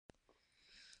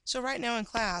So right now in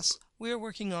class, we are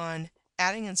working on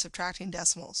adding and subtracting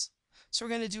decimals. So we're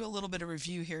going to do a little bit of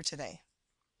review here today.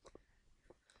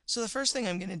 So the first thing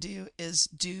I'm going to do is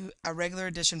do a regular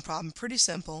addition problem. Pretty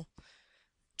simple.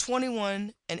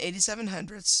 21 and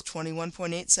 87/100ths,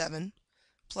 21.87,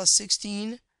 plus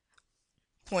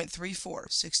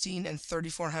 16.34, 16 and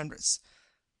 34/100ths.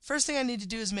 First thing I need to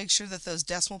do is make sure that those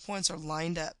decimal points are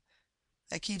lined up.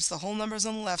 That keeps the whole numbers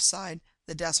on the left side,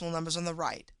 the decimal numbers on the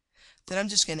right. Then I'm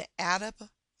just going to add up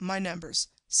my numbers.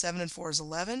 7 and 4 is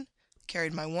 11,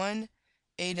 carried my 1.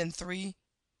 8 and 3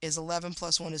 is 11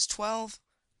 plus 1 is 12.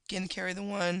 Again, carry the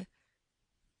 1.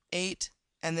 8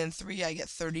 and then 3, I get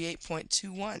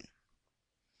 38.21.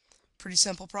 Pretty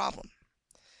simple problem.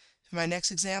 For my next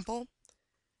example,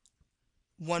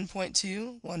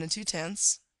 1.2, 1 and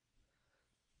 2/10,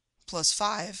 plus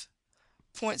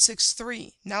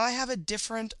 5.63. Now I have a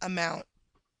different amount.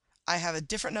 I have a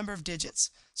different number of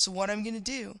digits. So what I'm going to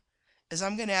do is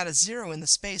I'm going to add a 0 in the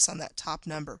space on that top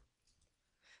number.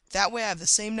 That way I have the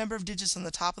same number of digits on the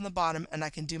top and the bottom, and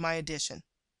I can do my addition.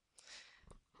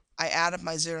 I add up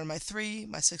my 0 and my 3,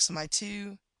 my 6 and my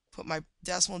 2, put my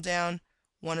decimal down.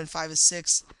 1 and 5 is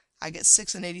 6. I get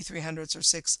 6 and 83/100ths, or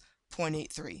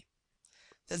 6.83.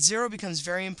 That 0 becomes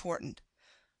very important.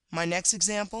 My next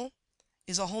example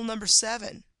is a whole number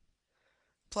 7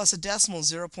 plus a decimal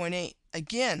 0.8.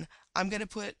 Again, I'm going to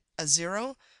put a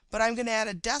 0, but I'm going to add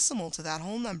a decimal to that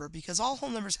whole number because all whole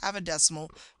numbers have a decimal.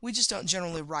 We just don't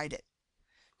generally write it.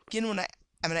 Again, when I'm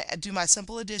going to do my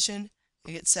simple addition,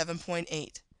 I get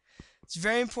 7.8. It's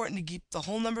very important to keep the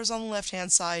whole numbers on the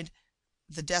left-hand side,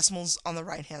 the decimals on the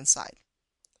right-hand side.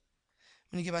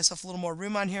 I'm going to give myself a little more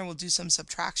room on here, and we'll do some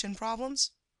subtraction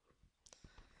problems.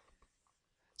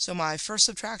 So my first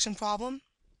subtraction problem,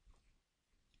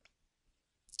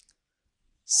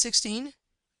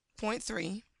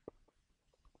 16.3,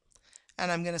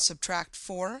 and I'm going to subtract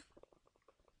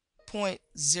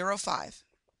 4.05.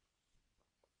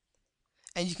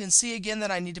 And you can see again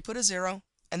that I need to put a 0,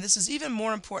 and this is even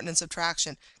more important in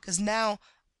subtraction because now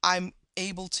I'm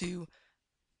able to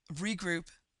regroup.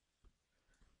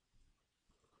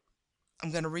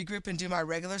 I'm going to regroup and do my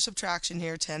regular subtraction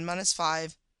here. 10 minus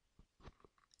 5,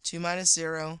 2 minus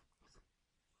 0,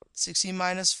 16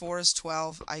 minus 4 is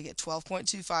 12. I get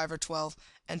 12.25, or 12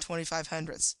 and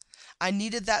 25/100ths. I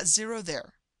needed that 0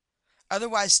 there.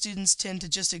 Otherwise, students tend to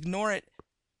just ignore it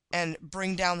and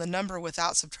bring down the number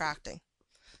without subtracting.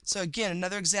 So again,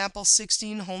 another example,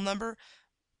 16 whole number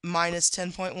minus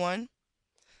 10.1.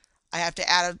 I have to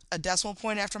add a decimal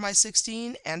point after my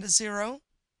 16 and a 0.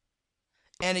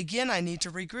 And again, I need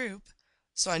to regroup.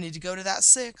 So I need to go to that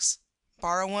 6,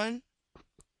 borrow 1.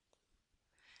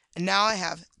 And now I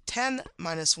have 10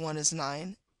 minus 1 is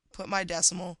 9. Put my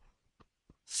decimal.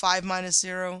 5 minus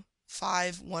 0,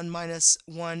 5. 1 minus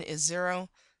 1 is 0.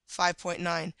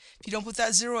 5.9. If you don't put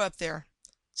that 0 up there,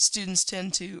 students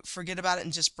tend to forget about it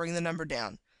and just bring the number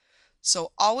down.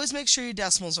 So always make sure your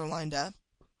decimals are lined up.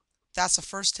 That's the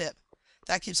first tip.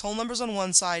 That keeps whole numbers on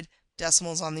one side,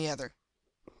 decimals on the other.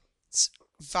 It's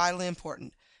vitally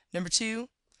important. Number 2,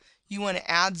 you want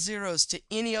to add zeros to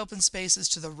any open spaces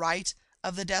to the right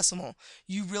of the decimal.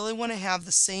 You really want to have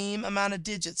the same amount of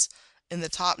digits in the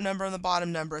top number and the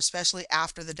bottom number, especially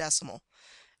after the decimal.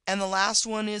 And the last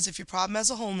one is, if your problem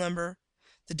has a whole number,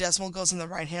 the decimal goes on the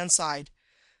right-hand side.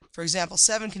 For example,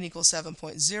 7 can equal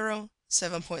 7.0,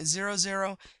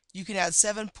 7.00. You can add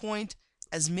 7 point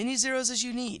as many zeros as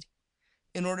you need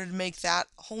in order to make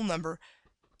that whole number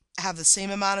have the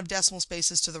same amount of decimal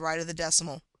spaces to the right of the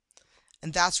decimal.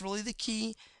 And that's really the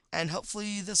key, and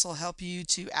hopefully this will help you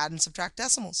to add and subtract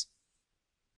decimals.